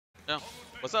No.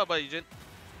 What's up, Agent?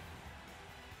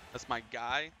 That's my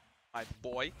guy, my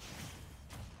boy.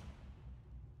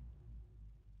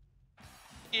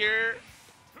 Here.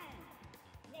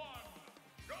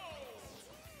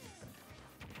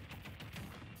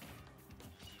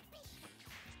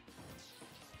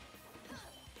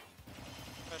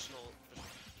 Professional.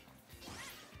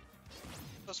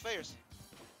 Those fairs.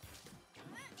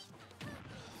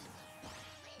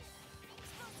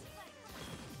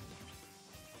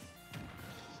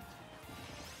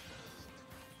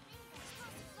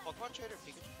 Pokemon Trader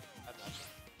Pikachu. I'm not sure.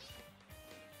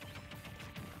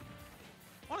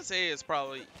 I want to say it's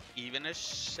probably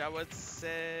evenish, I would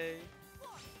say.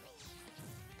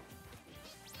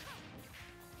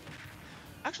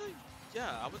 Actually,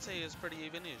 yeah, I would say it's pretty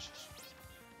evenish.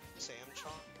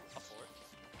 Samchon. A 4.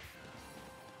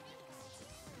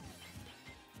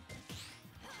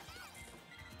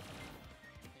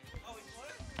 Oh, he's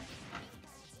what?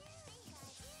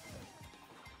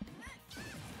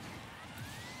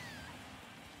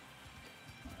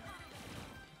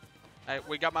 Alright,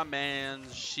 we got my man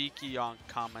Shiki on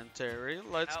commentary.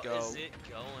 Let's go. How is it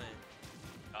going?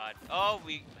 God. Oh,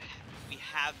 we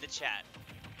have the chat.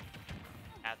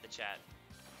 Have the chat.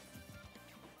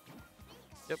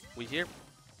 Yep, we here.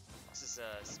 This is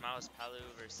Smiles Palu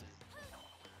versus.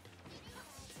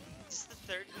 This is the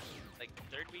third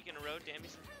week in a row.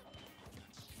 Danbi's.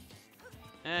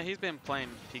 Yeah, he's been playing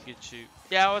Pikachu.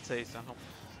 Yeah, I would say so.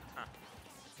 Huh.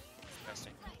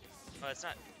 Interesting. Oh, it's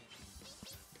not.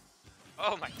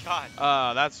 Oh my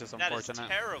God. That's just That is unfortunate.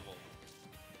 terrible.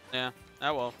 Yeah.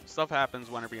 Oh well, stuff happens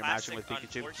whenever you're matching with Classic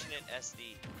Pikachu. unfortunate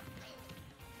SD.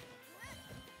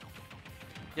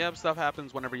 Yep, stuff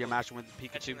happens whenever you're matching with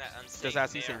Pikachu. Catching that unsafe Just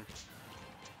as he's nair.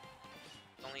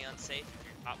 saying. Only unsafe if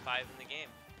you're top 5 in the game.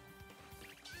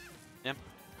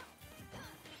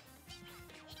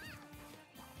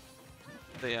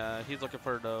 Yeah. He's looking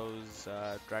for those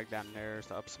drag down airs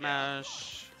to up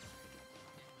smash.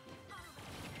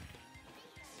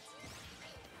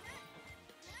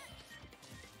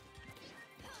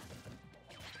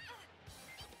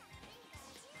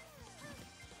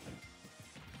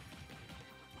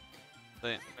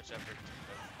 Yeah. Much effort.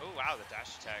 Oh wow, the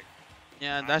dash attack.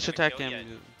 Yeah, Not dash gonna attack kill him.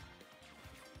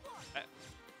 yet.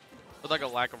 With like a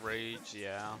lack of rage,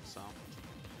 yeah. So.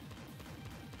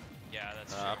 Yeah,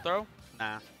 that's Up true. throw?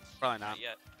 Nah, probably not. Not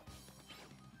yet.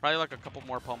 Probably like a couple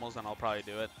more pummels and I'll probably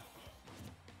do it.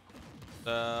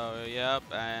 So, yep,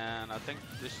 and I think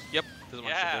this, yep, this one should do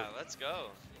Yeah, it. let's go.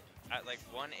 At like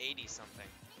 180 something.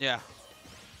 Yeah.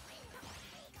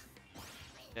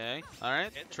 Okay, alright,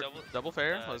 Okay, the double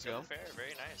fair, let's double go. fair,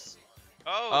 very nice.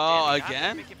 Oh, Oh, damn, he got to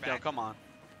again? make it Yo, back. come on.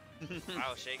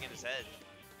 Wow, shaking his head.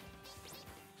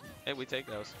 Hey, we take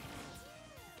those.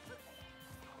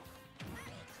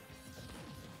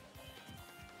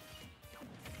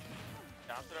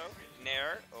 Down throw,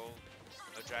 nair. Oh,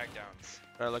 no drag downs.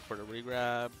 Try to look for the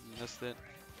regrab, missed it.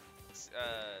 It's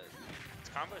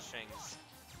combo strings.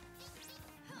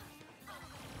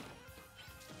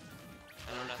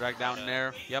 I don't know Drag how down to-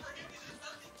 there, yep.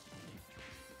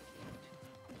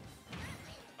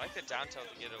 I like the down tilt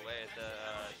to get away.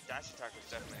 The dash attack was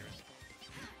definitely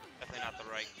not the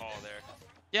right call there.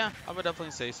 Yeah, I would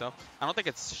definitely say so. I don't think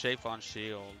it's shape on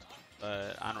shield,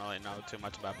 but I don't really know too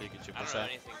much about Pikachu I per don't se. know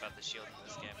anything about the shield in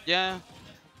this game. Yeah,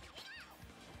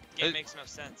 Game It- makes no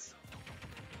sense.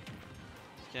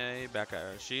 okay, back at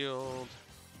our shield.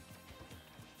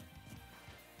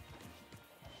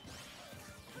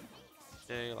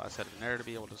 Okay, last hit in there to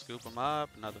be able to scoop him up.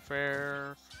 Another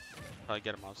fair. Probably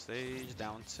get him off stage.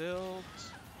 Down tilt.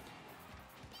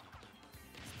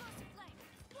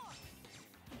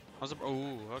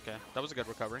 Oh, okay. That was a good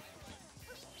recovery.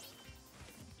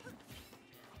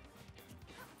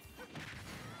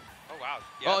 Oh wow.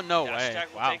 Oh, no dash way. Attack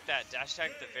will Wow. take that. Dash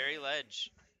attack at the very ledge.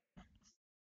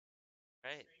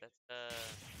 Right, that's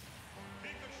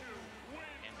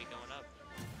can be going up.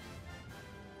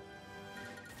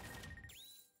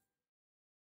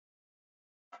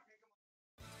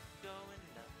 Going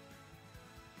up.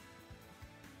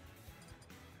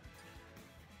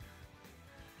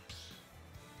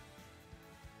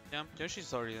 Yeah,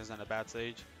 Yoshi's already isn't a bad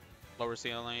stage. Lower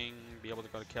ceiling, be able to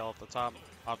go to kill off the top,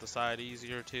 off the side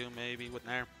easier too, maybe with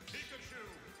Nair.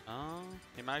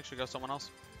 He might actually go someone else.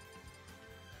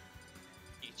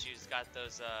 Pikachu's got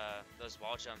those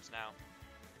wall jumps now.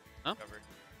 Huh? Covered.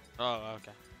 Oh,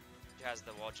 okay. He has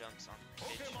the wall jumps on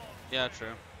stage. Yeah, true.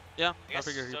 Yeah, I guess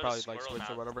figure he so probably does like Squirtle switch or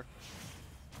now. whatever.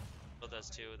 Still does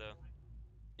too though.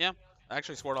 Yeah,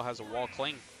 actually Squirtle has a wall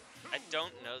cling. I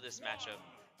don't know this matchup.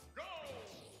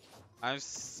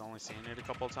 Only seen it a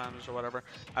couple of times or whatever.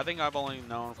 I think I've only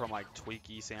known from like Tweak,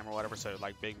 ESAM or whatever, so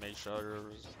like big mage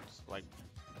shooters, like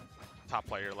top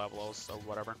player levels or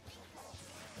whatever.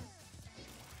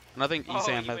 And I think Oh, ESAM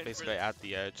he has went basically for at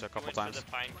the edge a couple went times. For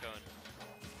the pine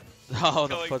cone. Oh,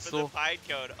 the Going footstool. for the pine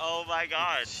cone. Oh my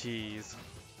god. Jeez.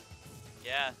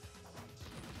 Yeah.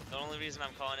 The only reason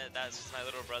I'm calling it that is because my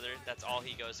little brother, that's all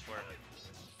he goes for.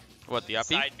 What, the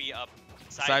uppy? Side B up.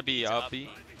 Side B, to uppy?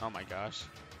 Oh my gosh.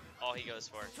 All he goes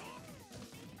for.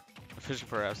 Fishing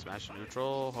for F smash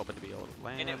neutral, hoping to be able to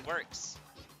land. And it works.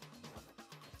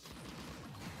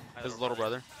 His little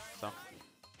brother, so.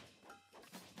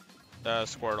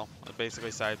 Squirtle.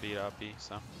 Basically side B to uppy,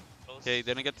 so. Okay,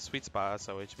 didn't get the sweet spot,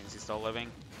 so which means he's still living.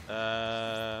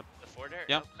 The forwarder?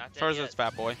 Yep. Nope, not dead First yet. it's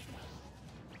Fat Boy.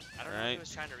 I don't know if he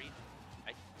was trying to read.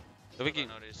 I So we don't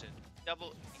can, notice it.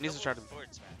 Double. he needs to try to. Forward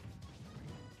smash.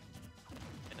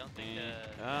 I don't think.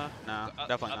 No, Up-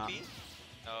 definitely not. uppy?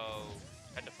 No.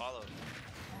 Had to follow.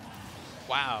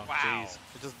 Wow, Wow. jeez.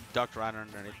 It just ducked right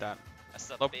underneath that. That's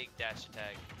a Low- big dash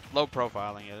attack. Low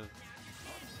profiling it.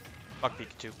 Fuck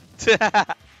Pikachu. Dead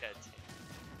team.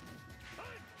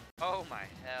 Oh my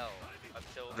hell. Up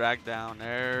till Drag down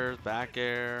air, back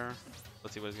air.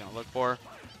 Let's see what he's gonna look for.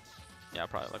 Yeah,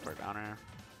 probably look for down air.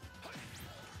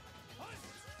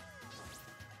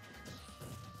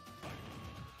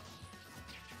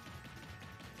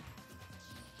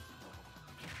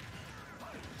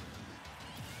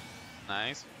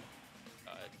 Nice.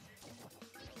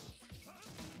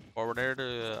 Forward air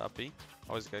to up B.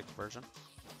 Always a good conversion.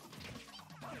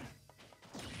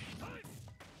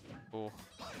 Ooh.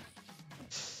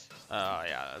 Oh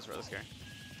yeah, that's really scary.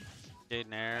 Gate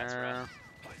in air.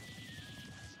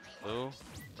 Ooh.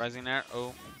 Rising air.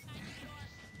 Oh.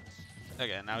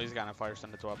 Okay, now he's gonna fire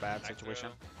send into a bad situation.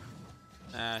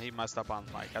 He messed up on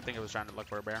like I think it was trying to look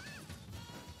for a bear.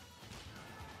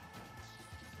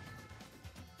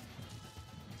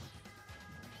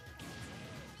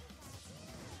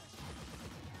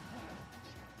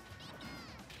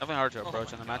 Definitely hard to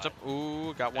approach in the matchup.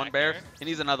 Ooh, got one bear. He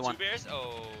needs another one. Two bears?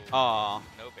 Oh. Aw.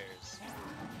 No bears.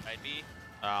 Side B.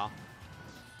 Oh.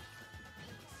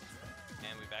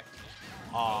 And we back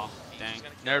to Aw. He's Dang. just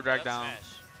gonna kill Never the drag up down.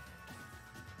 smash.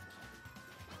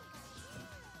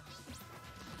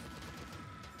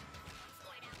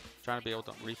 Trying to be able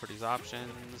to read for these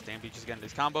options. Danbi just getting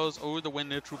these combos. Oh, the win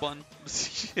neutral button.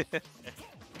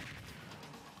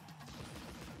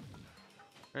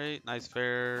 Great, nice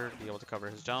fair. Be able to cover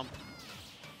his jump.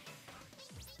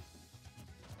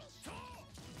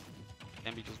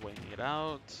 Danbi just waiting it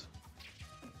out.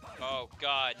 Oh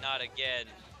god, not again.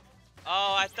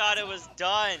 Oh, I thought it was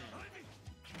done.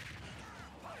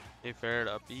 Okay, fair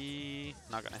to up B.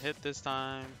 Not gonna hit this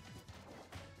time.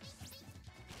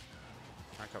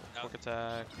 Trying to cover Nope. quick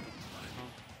attack.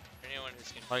 For anyone who's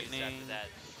confused Lightning. after that,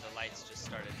 the lights just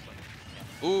started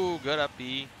flickering. Ooh, good up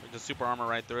B. With the super armor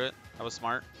right through it. That was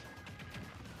smart.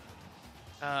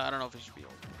 I don't know if he should be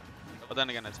able to. But then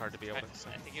again, it's hard to be able to say.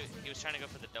 I think he was trying to go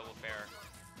for the double fair.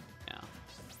 Yeah.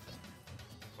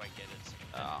 Quite get it.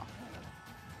 Oh.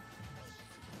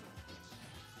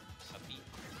 Up B,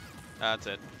 That's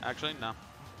it. Actually, no.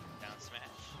 down smash.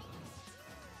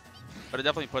 But it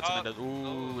definitely puts him Oh, into.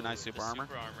 Ooh, oh, nice the super armor.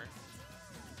 Super armor.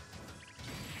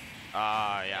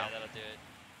 Ah, yeah. That'll do it.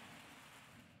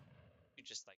 You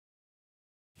just like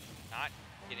not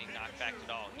getting knocked back at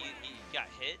all. He got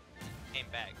hit, came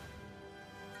back.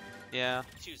 Yeah.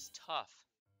 She was tough.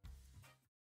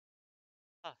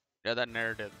 Yeah, that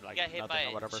narrative, like, He got hit nothing by or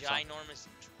a whatever. So. ginormous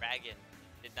dragon.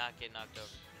 Did not get knocked over.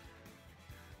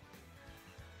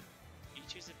 You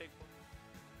choose a big boy.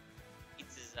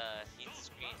 Eats his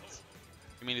screens.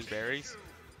 You mean his berries?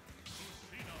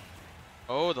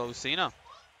 Oh, the Lucina.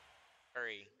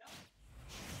 Hurry.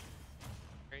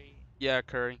 Hurry. Yeah,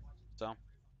 Curry. So.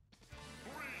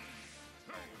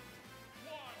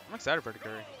 I'm excited for the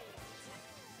Curry.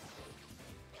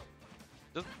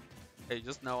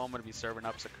 Just know I'm gonna be serving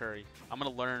up some curry. I'm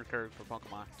gonna learn curry for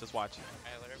Pokemon. Just watch.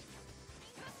 Alright, whatever.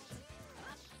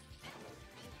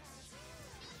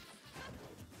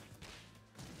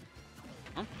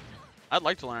 I'd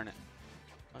like to learn it.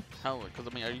 Hell, because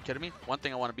I mean, are you kidding me? One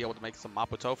thing I want to be able to make some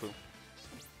Mapo Tofu.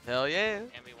 Hell yeah. And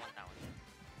we won that one.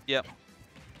 Yep.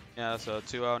 Yeah, so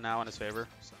 2-0 now in his favor.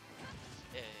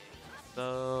 Yay.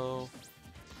 So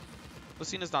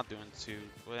Lucina's not doing too.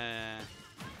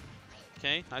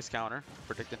 Okay, nice counter.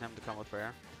 Predicting him to come with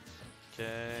fair.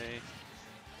 Okay.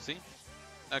 See?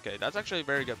 Okay, that's actually a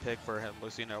very good pick for him,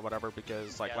 Lucina or whatever,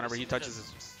 because like Yeah, whenever he Lucina touches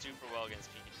does his super well against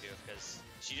Pikachu because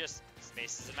she just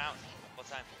spaces him out all the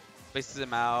time. spaces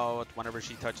him out, whenever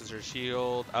she touches her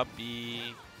shield, up B,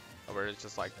 where it's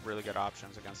just like really good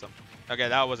options against them. Okay,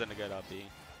 that wasn't a good up B.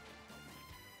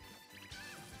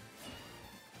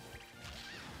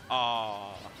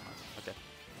 Oh, okay.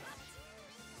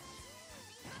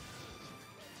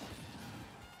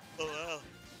 Oh wow.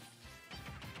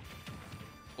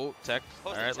 Oh, tech.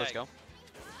 All Close right, the let's tech. go.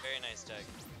 Very nice tag.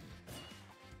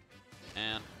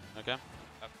 And okay.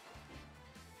 Up.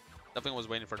 Definitely was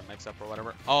waiting for the mix up or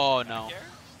whatever. Oh no. Back air?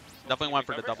 Definitely went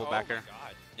for the Recovered? double Oh backer. my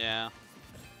god. Yeah.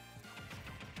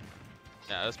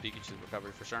 Yeah, that's Pikachu's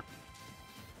recovery for sure.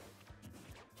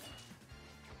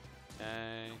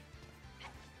 Okay.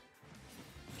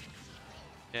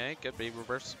 Okay, good B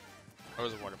reverse. Or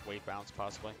was it what, a weight bounce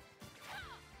possibly?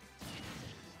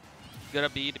 Good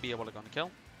up B to be able to go and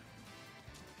kill.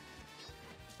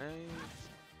 Okay.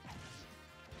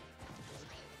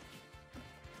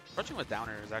 Approaching with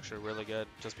downer is actually really good,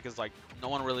 just because like no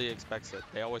one really expects it.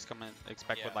 They always come in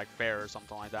expect with like fair or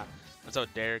something like that, and so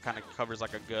dare kind of covers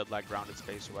like a good like grounded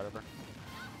space or whatever,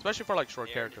 especially for like short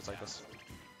Dare characters to like down. this.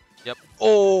 Yep.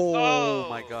 Oh,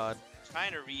 my Oh! god.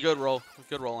 Trying to read. Good roll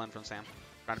in from Sam.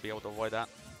 Trying to be able to avoid that.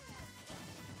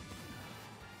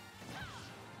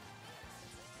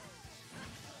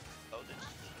 Oh, this.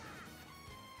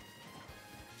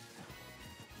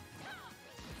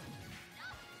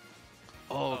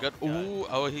 Oh, Oh good. my God. Ooh,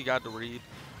 oh, he got the read.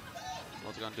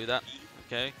 What's gonna do that?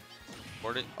 Okay.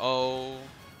 Board it. Oh.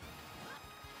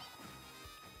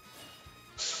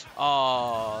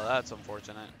 Oh, that's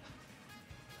unfortunate.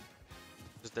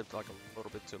 Just dipped like a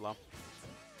little bit too low.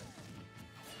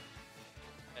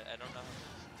 I don't know.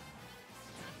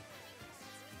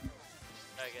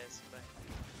 Bye guys. Bye.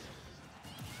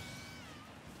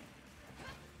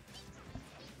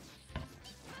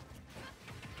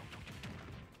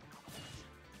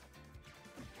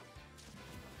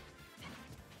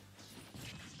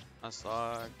 Nice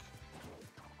luck.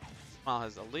 Smile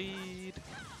has the lead.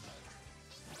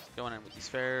 Going in with these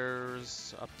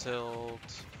fairs. Up tilt.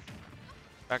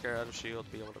 Back air out of shield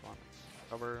to be able to go on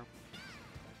cover.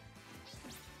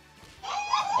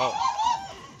 Oh.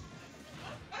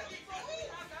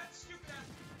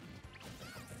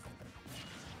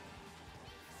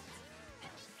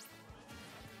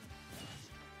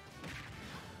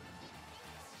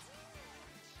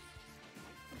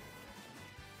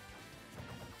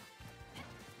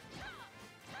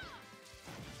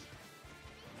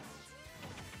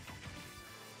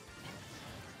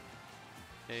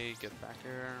 Okay, get back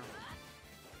here.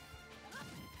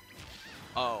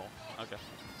 Oh, okay.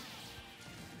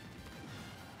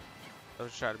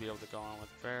 Let's try to be able to go on with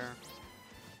fair.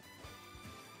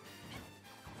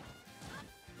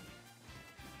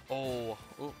 Oh,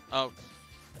 ooh, oh.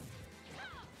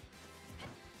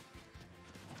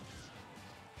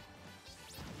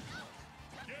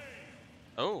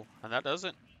 Oh, and that does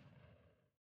it.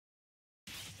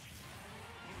 The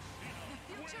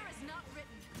future is not written.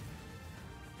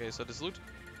 Okay, so this loot.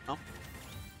 Oh.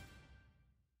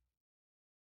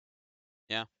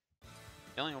 Yeah.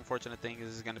 The only unfortunate thing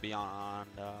is it's going to be on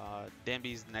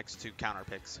Danbi's next two counter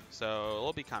picks, so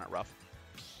it'll be kind of rough.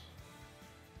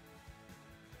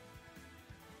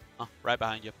 Oh, right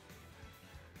behind you.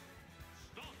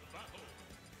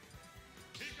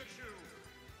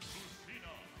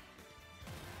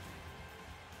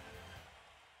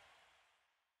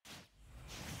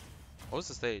 What was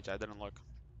the stage? I didn't look.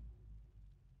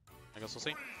 I guess we'll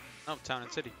see. Oh, town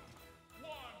and city.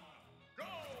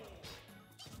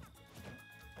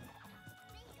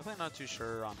 Definitely not too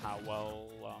sure on how well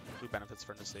who benefits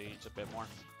from the stage a bit more.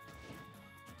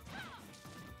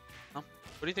 What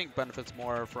do you think benefits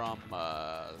more from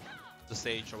the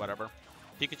stage or whatever?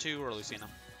 Pikachu or Lucina?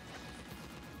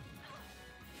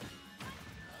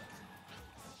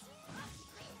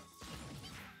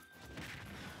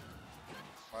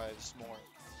 More.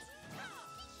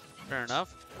 Fair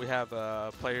enough. We have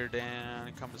player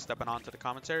Dan coming stepping onto the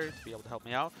commentary to be able to help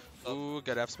me out. Ooh,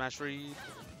 good F smash read.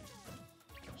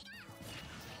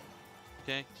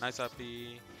 Okay, nice up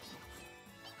B.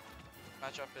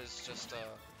 Matchup is just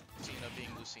Lucina being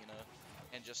Lucina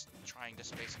and just trying to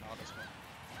space him out as well.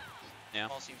 Yeah.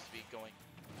 All seems to be going.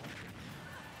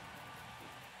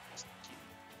 Just keep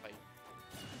fight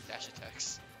dash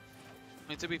attacks. I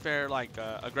mean, to be fair, like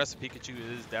aggressive Pikachu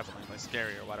is definitely like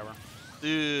scary or whatever.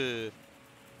 Ugh.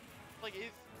 Like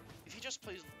if he just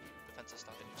plays defensive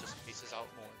stuff and he just spaces out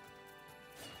more.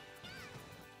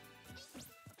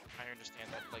 I understand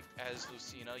that, like, as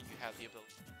Lucina, you have the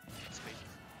ability to space,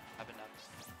 have enough.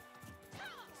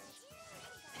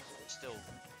 Still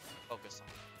focus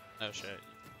on it. Oh shit.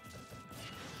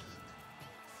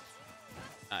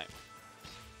 Alright.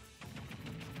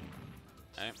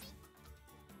 Alright.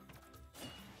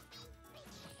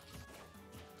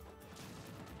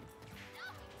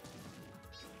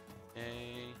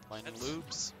 Playing That's-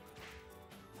 loops.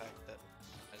 The fact that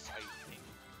as I think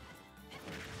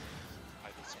I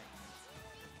did same.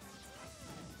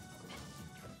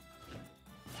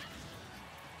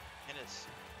 And it's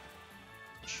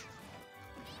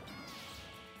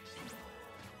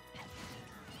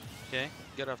Okay,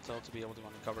 get up tilt to be able to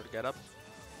uncover to get up.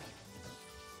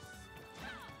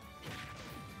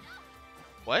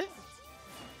 What?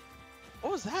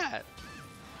 What was that?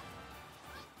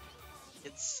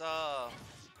 it's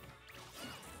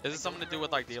Is it something to do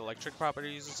with like the electric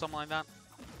properties or something like that?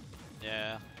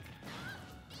 Yeah.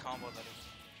 combo that is.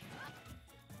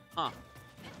 Huh.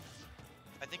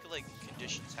 I think like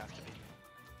conditions have to be.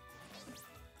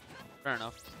 Fair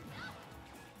enough.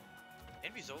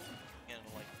 Danbi's old and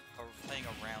like playing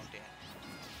around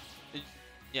Dan.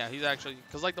 Yeah, he's actually,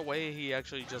 cause like the way he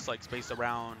actually just like spaced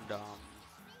around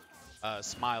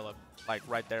Smile up, like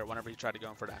right there whenever he tried to go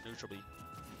in for that neutral beat.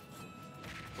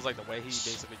 It was like the way he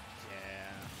basically, yeah.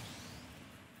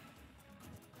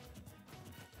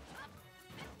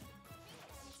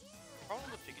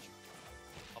 Problem with Pikachu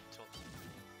up tilt.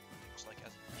 Just like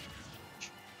as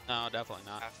No, definitely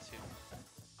not. have to.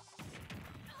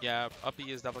 Yeah, up B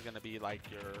is definitely gonna be like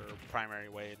your primary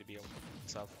way to be able to do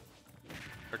stuff,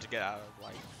 or to get out of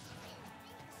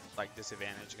like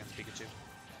disadvantage against Pikachu.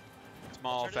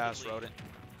 Small, fast Alternatively- rodent.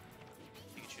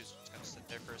 Pikachu's just gonna sit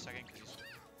there for a second because he's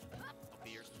up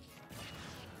here.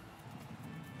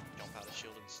 Jump out of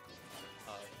shield and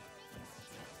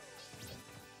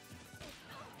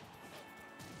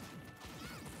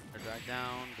Or drag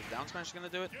down. The down smash is gonna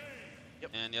do it.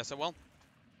 Yep. And yes, it will.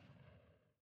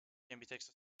 Danbi takes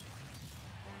the